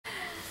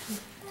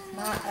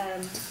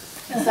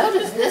So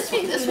does this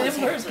one. This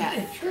one's got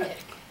a trick.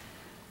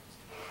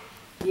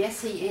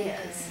 Yes, he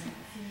is.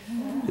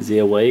 Is he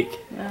awake?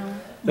 No.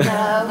 No,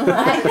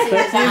 I haven't seen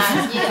his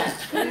eyes yet.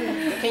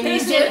 Can you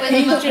sit with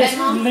him? He's just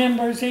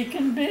limber as he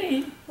can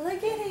be. Look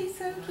at him, he's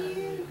so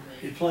cute.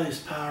 He plays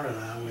Pirate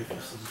Eye with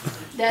us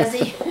sometimes. Does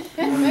he?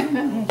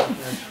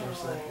 That's for a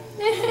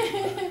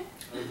second.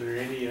 Are there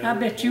any I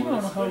bet you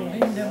want to hold him,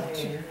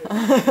 don't you?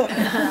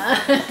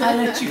 I'll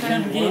let you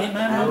come get him.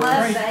 I'm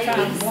love afraid to try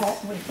and babies.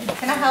 walk with him.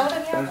 Can I hold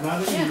him, There's y'all?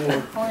 not any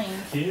more Clean.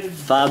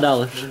 kids.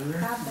 $5. Is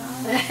there?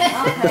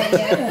 I'll pay you.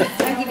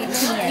 I'll give you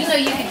 10. You know,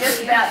 you can just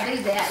about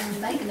do that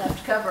and make enough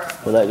to cover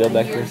Will that go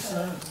back there? year's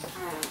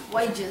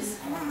wages.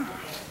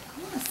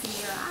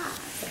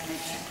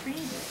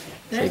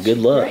 That's good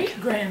luck. Great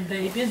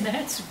grandbaby, and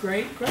that's a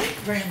great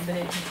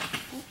grandbaby.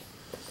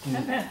 How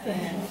about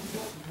that?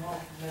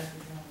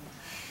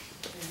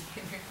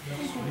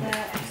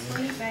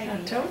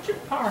 I told you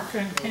Parker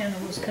and Tanner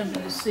was coming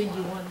to see you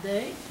one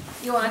day.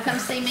 You want to come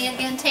see me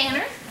again,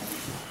 Tanner?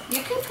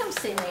 You can come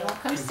see me. Well,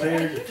 come see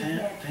Compared me. to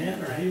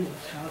Tanner, he was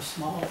kind of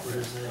small for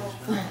his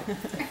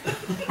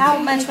age. How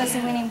much was he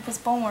when he was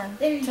born?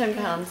 10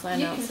 pounds, 9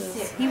 You can ounces.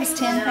 sit. He was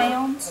 10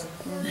 pounds.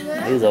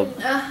 He was a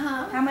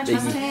Uh-huh. How much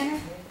was Biggie. Tanner?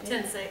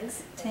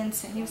 10.6. 10.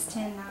 He was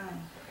 10.9.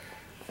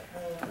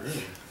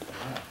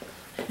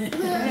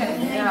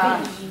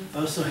 Yeah.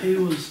 Oh, so he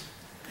was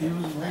more,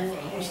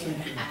 I was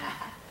thinking,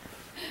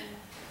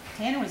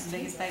 Tanner was the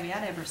biggest baby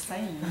I'd ever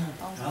seen. I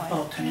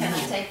thought Can I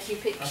Tanner, take your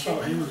I picture?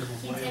 thought he was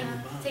way over the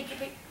bunch. Take your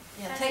pic.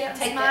 Yeah, take that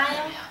one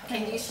out.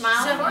 Can you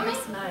smile for me?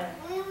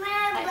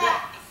 Like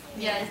that.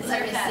 Yeah, it's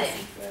Let me okay.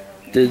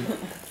 see.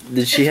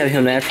 did she have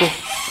him natural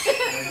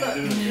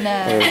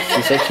No. or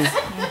C-section?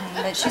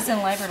 But she's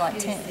in labor like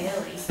 10.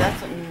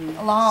 That's what,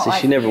 A long, See,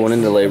 she never went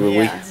into labor.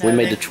 Yeah, We no,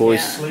 made the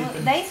choice.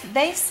 They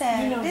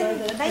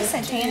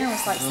said Tanner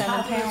was like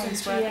 7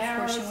 pounds right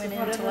before she went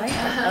into labor.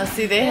 oh,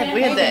 see, we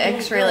had the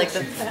X-ray like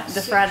the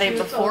Friday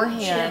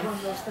beforehand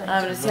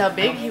to see how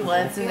big he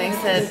was, and they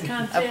said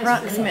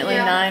approximately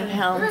 9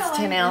 pounds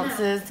 10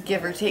 ounces,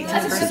 give or take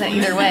 10%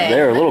 either They way.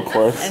 were a little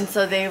close. And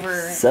so they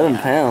were 7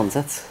 pounds.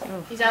 That's.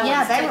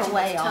 Yeah, they were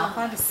way off.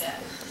 I just,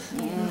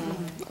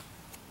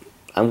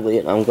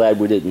 I'm glad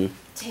we didn't.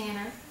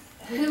 Tanner.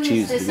 Who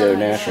Choose is this to go on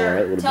your natural, shirt?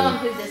 that would've Tell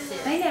been- them who this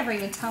is. they never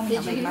even told me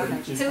how Did big you? my baby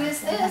was. Who is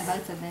They had this?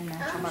 both of them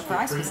natural, but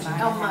Bryce was 9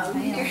 Elmo. pounds.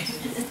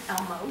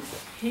 Elmo.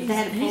 They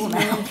had to pull him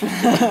out.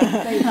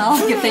 I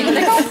was thinking,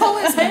 they're going to pull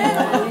his head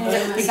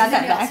out. He got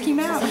that vacuum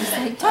out. He's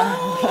like,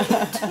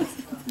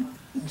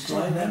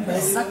 Slide that baby.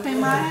 sucked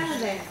him right out of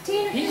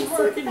there. He's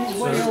working his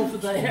way over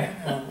there.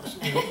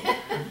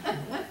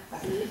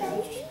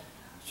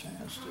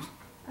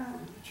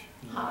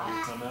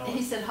 Hot.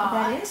 He said hot.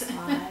 That is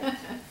hot.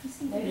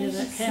 Yeah,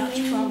 that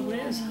couch probably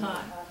is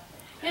hot.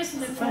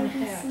 Isn't it funny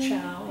how a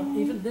child,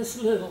 even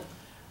this little,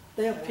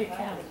 they'll pick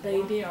out a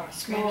baby or a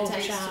small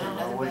Gravitates to child.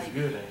 another always baby.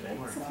 good, ain't they?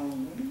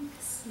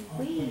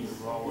 Sweet.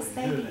 You're always This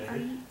good, baby, ain't are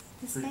it? you,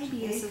 this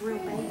baby is a real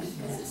baby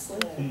because it's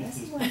sleeping. This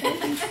is what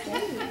babies do.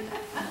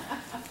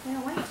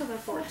 Well, wait till they're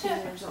 14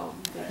 years old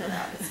and figure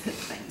out it's good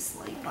thing to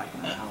sleep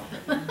like that.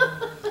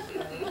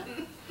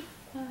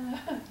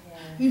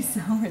 You're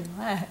so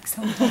relaxed.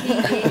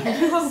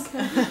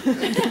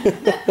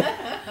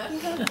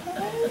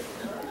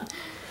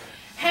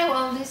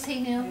 How old is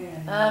he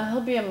now?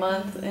 he'll be a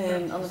month on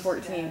the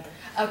 14th.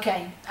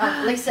 Okay.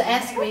 Lisa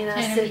asked me, and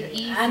I said,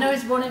 I know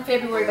he's born in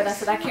February, but I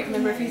said I can't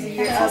remember if he's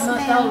a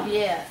month old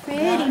yet.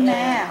 Pretty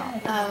now.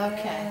 Oh,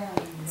 okay.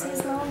 It's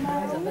his little He's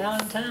a nose.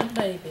 Valentine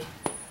baby.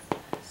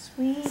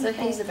 Sweet. So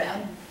he's about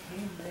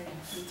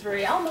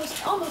 3, almost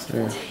 4. Oh,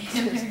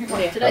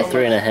 Today's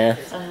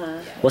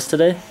 3.5. What's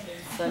today?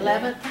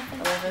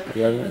 11th.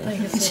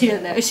 11. She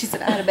didn't know. She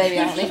said, I had a baby.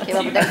 I don't need to keep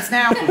up with dates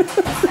now.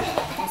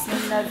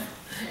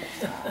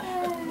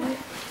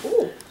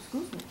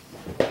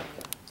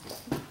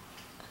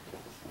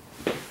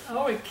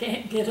 Oh, he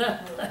can't get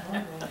up.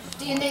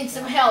 Do you need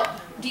some help?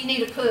 Do you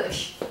need a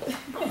push?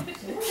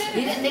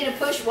 You didn't need a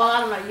push? Well,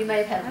 I don't know. You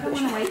may have had a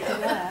push. wake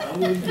her up. I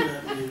wouldn't do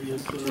that baby a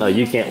push. No,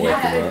 you can't wake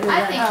him up.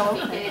 I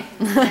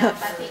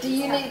think you do. Do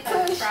you need a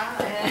push?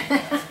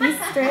 He's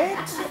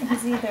stretched.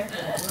 He's either.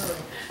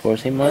 Of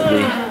course, he might be.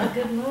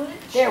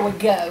 There we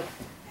go.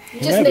 You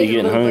He might be need a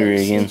getting little hungry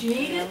boost.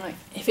 again.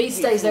 If he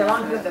stays there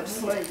long, he'll go to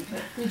sleep.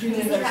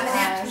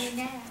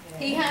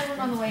 He had one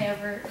on the way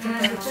over to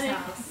Grandma's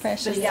house. But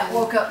Precious. he got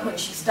woke up when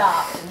she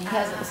stopped, and he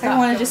hasn't stopped. I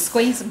want to just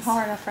squeeze him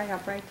hard. I'm afraid I'll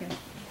break him.